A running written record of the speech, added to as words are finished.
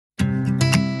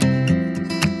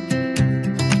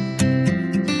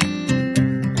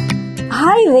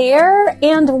Hi there,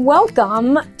 and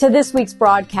welcome to this week's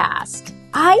broadcast.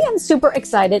 I am super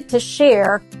excited to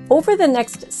share over the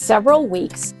next several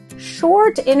weeks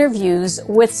short interviews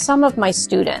with some of my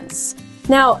students.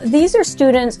 Now, these are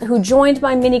students who joined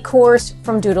my mini course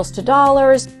From Doodles to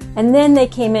Dollars, and then they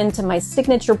came into my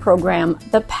signature program,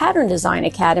 the Pattern Design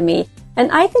Academy. And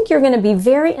I think you're going to be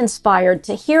very inspired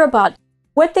to hear about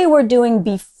what they were doing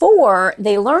before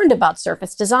they learned about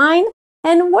surface design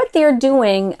and what they're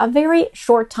doing a very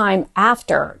short time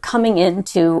after coming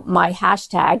into my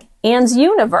hashtag Anne's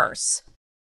Universe.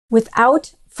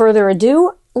 Without further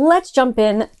ado, let's jump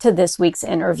in to this week's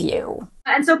interview.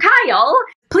 And so Kyle,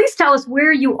 please tell us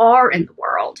where you are in the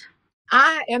world.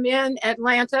 I am in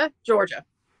Atlanta, Georgia.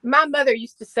 My mother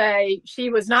used to say she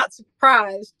was not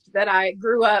surprised that I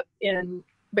grew up and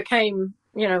became,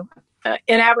 in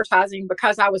advertising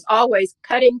because I was always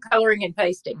cutting, coloring, and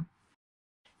pasting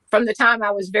from the time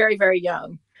I was very, very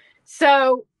young.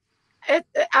 So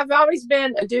I've always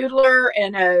been a doodler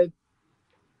and a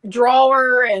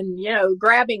drawer and,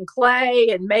 grabbing clay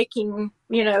and making,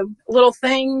 little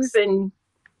things. And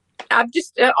I've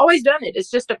just always done it. It's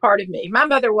just a part of me. My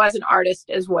mother was an artist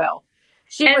as well.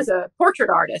 She was a portrait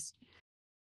artist,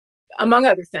 among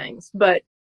other things. But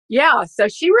yeah, so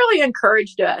she really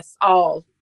encouraged us all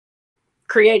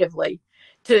creatively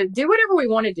to do whatever we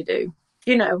wanted to do.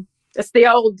 It's the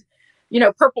old,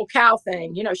 purple cow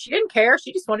thing. She didn't care.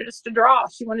 She just wanted us to draw.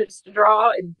 She wanted us to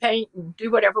draw and paint and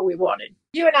do whatever we wanted.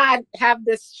 You and I have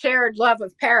this shared love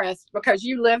of Paris because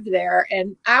you lived there.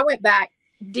 And I went back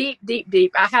deep, deep,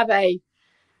 deep. I have a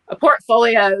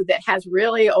portfolio that has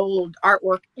really old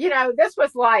artwork. This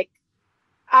was like,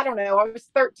 I don't know, I was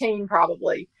 13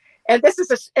 probably. And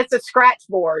it's a scratch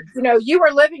board. You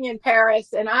were living in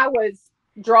Paris and I was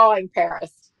drawing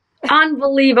Paris.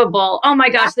 Unbelievable. Oh my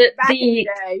gosh. The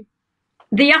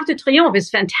Arc de Triomphe is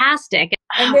fantastic.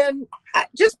 And then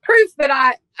just proof that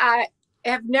I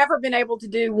have never been able to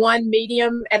do one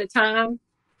medium at a time.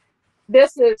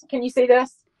 Can you see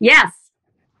this? Yes.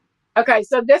 Okay,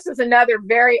 so this is another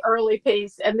very early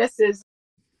piece, and this is,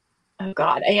 oh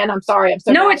God, Anne, I'm sorry.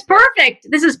 No, it's perfect.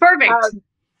 This is perfect.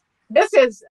 This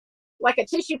is like a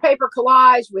tissue paper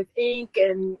collage with ink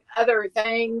and other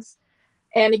things.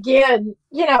 And again,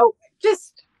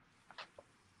 just,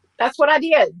 that's what I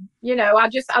did.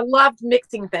 I loved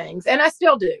mixing things, and I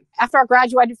still do. After I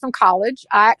graduated from college,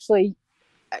 I actually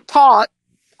taught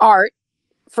art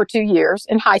for 2 years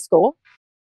in high school,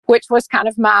 which was kind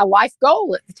of my life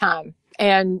goal at the time.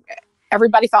 And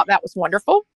everybody thought that was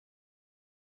wonderful.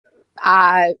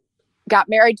 I got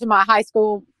married to my high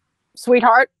school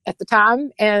sweetheart at the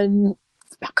time and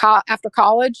after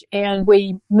college, and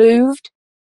we moved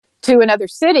to another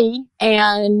city,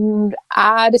 and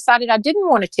I decided I didn't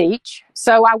want to teach.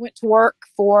 So I went to work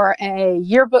for a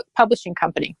yearbook publishing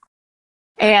company.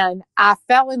 And I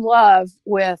fell in love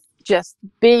with just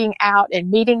being out and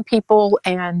meeting people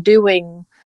and doing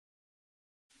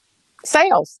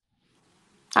sales.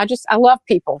 I love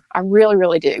people. I really,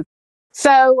 really do.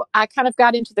 So I kind of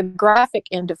got into the graphic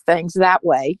end of things that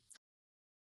way.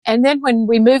 And then when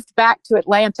we moved back to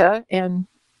Atlanta and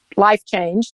life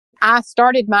changed, I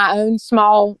started my own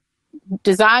small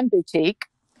design boutique,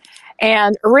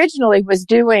 and originally was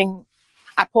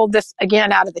I pulled this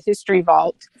again out of the history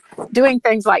vault, doing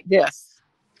things like this.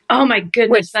 Oh my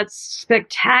goodness, that's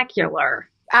spectacular.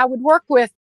 I would work with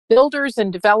builders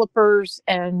and developers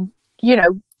and,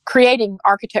 creating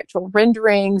architectural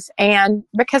renderings. And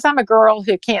because I'm a girl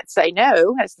who can't say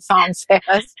no, as the song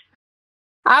says,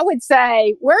 I would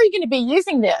say, where are you going to be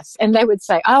using this? And they would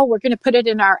say, oh, we're going to put it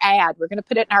in our ad. We're going to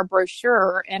put it in our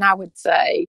brochure. And I would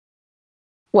say,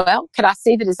 well, could I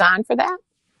see the design for that?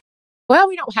 Well,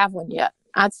 we don't have one yet.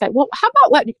 I'd say, well, how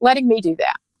about letting me do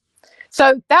that?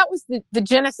 So that was the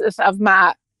genesis of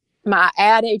my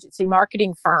ad agency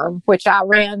marketing firm, which I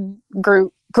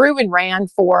grew and ran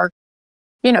for,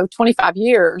 25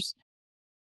 years,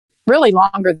 really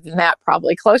longer than that,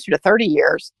 probably closer to 30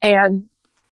 years, and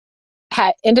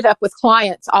had ended up with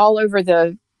clients all over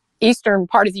the eastern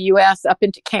part of the U.S., up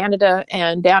into Canada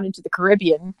and down into the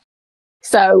Caribbean.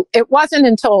 So it wasn't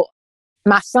until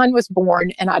my son was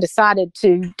born and I decided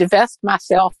to divest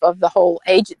myself of the whole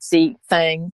agency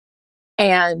thing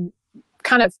and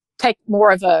kind of take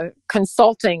more of a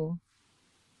consulting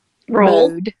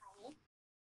mode.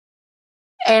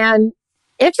 And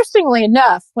interestingly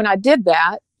enough, when I did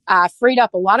that, I freed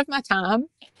up a lot of my time.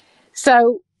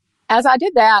 So as I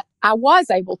did that, I was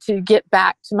able to get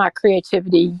back to my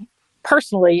creativity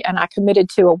personally, and I committed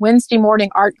to a Wednesday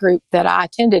morning art group that I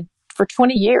attended for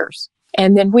 20 years.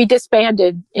 And then we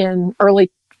disbanded in early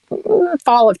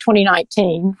fall of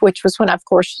 2019, which was when, of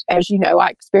course, as you know, I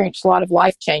experienced a lot of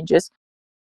life changes.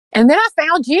 And then I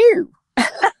found you.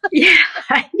 Yeah.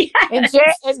 Yes.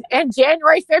 in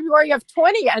January, February of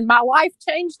 20, and my life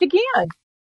changed again.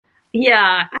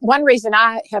 Yeah. One reason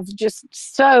I have just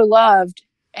so loved,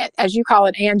 as you call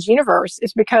it, Anne's Universe,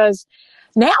 is because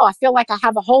now I feel like I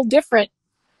have a whole different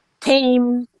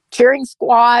team, cheering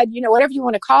squad, whatever you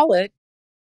want to call it,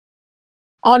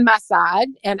 on my side,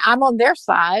 and I'm on their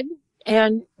side,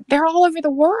 and they're all over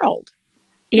the world.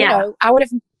 Yeah. I've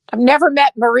never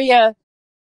met Maria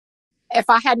if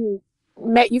I hadn't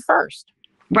met you first.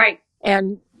 Right.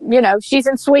 And, she's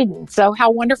in Sweden. So how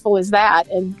wonderful is that?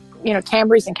 And,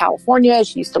 Tamari's in California.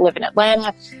 She used to live in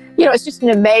Atlanta. It's just an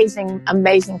amazing,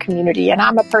 amazing community. And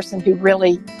I'm a person who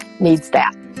really needs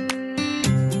that.